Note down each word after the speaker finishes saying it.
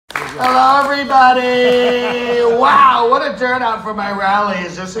Hello, everybody. Wow, what a turnout for my rally.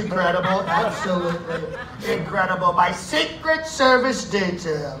 Is this incredible? Absolutely incredible. My Secret Service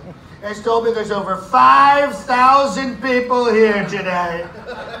detail has told me there's over 5,000 people here today.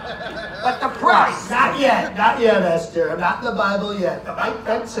 But the price, not yet, Esther. I'm not in the Bible yet.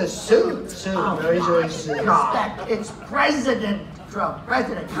 That says soon, very, very soon. It's President Trump,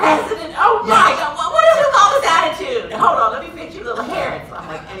 President. Oh my God, what is with all this attitude? Hold on, let me fix your little hair. It's not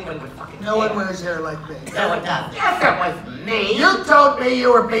like anyone would fucking No one wears hair like me. No one does. Yes, it was me. You told me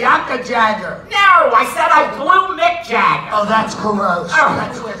you were Bianca Jagger. No, I said I blew Mick Jagger. Oh, that's gross. Oh,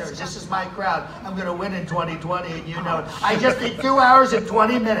 That's winners. This is my crowd. I'm going to win in 2020, and you know it. I just need 2 hours and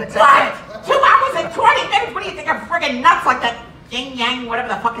 20 minutes. What? 2 hours and 20 minutes? What do you think, I'm friggin' nuts like that Yin Yang, whatever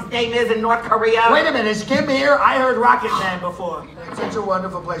the fuck his name is in North Korea? Wait a minute, is Kim here? I heard Rocket Man before. It's such a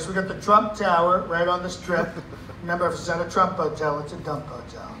wonderful place. We got the Trump Tower right on the strip. Remember, if it's not a Trump hotel, it's a dump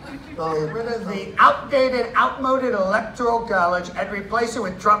hotel. We'll get rid of the outdated, outmoded Electoral College and replace it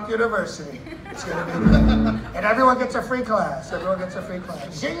with Trump University. It's gonna be good. And everyone gets a free class. Everyone gets a free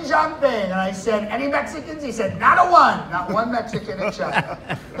class. Xi Jinping. And I said, any Mexicans? He said, not a one. Not one Mexican in China.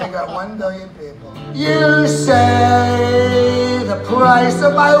 They got 1 billion people. You say the price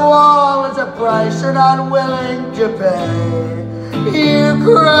of my wall is a price you're not willing to pay. You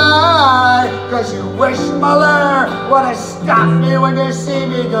cry, cause you wish Mueller would have stopped me when you see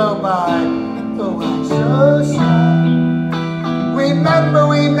me go by. Oh, I'm so sad. Remember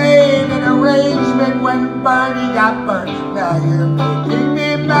we made an arrangement when Bernie got burnt. Now you're making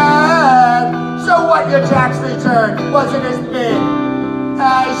me mad. So what, your tax return wasn't as big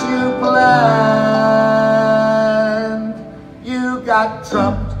as you planned. You got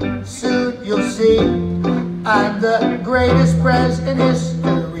Trumped, soon you'll see. I'm the greatest pres in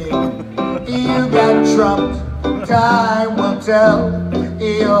history. You got trumped, time will tell.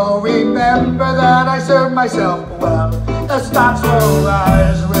 You'll remember that I served myself well. The stocks will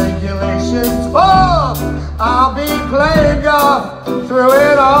rise, regulations fall. I'll be playing golf through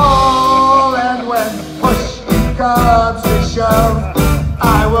it all. And when push comes to shove,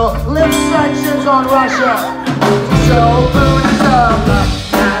 I will lift sanctions on Russia. So Putin,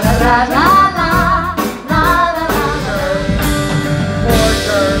 na-na-na-na.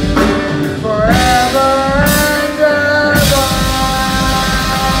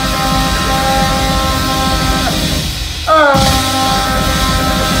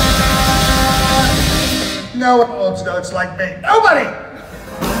 No one holds notes like me. Nobody!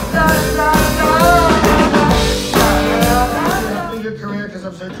 Your career because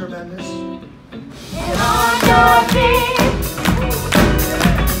I'm so tremendous.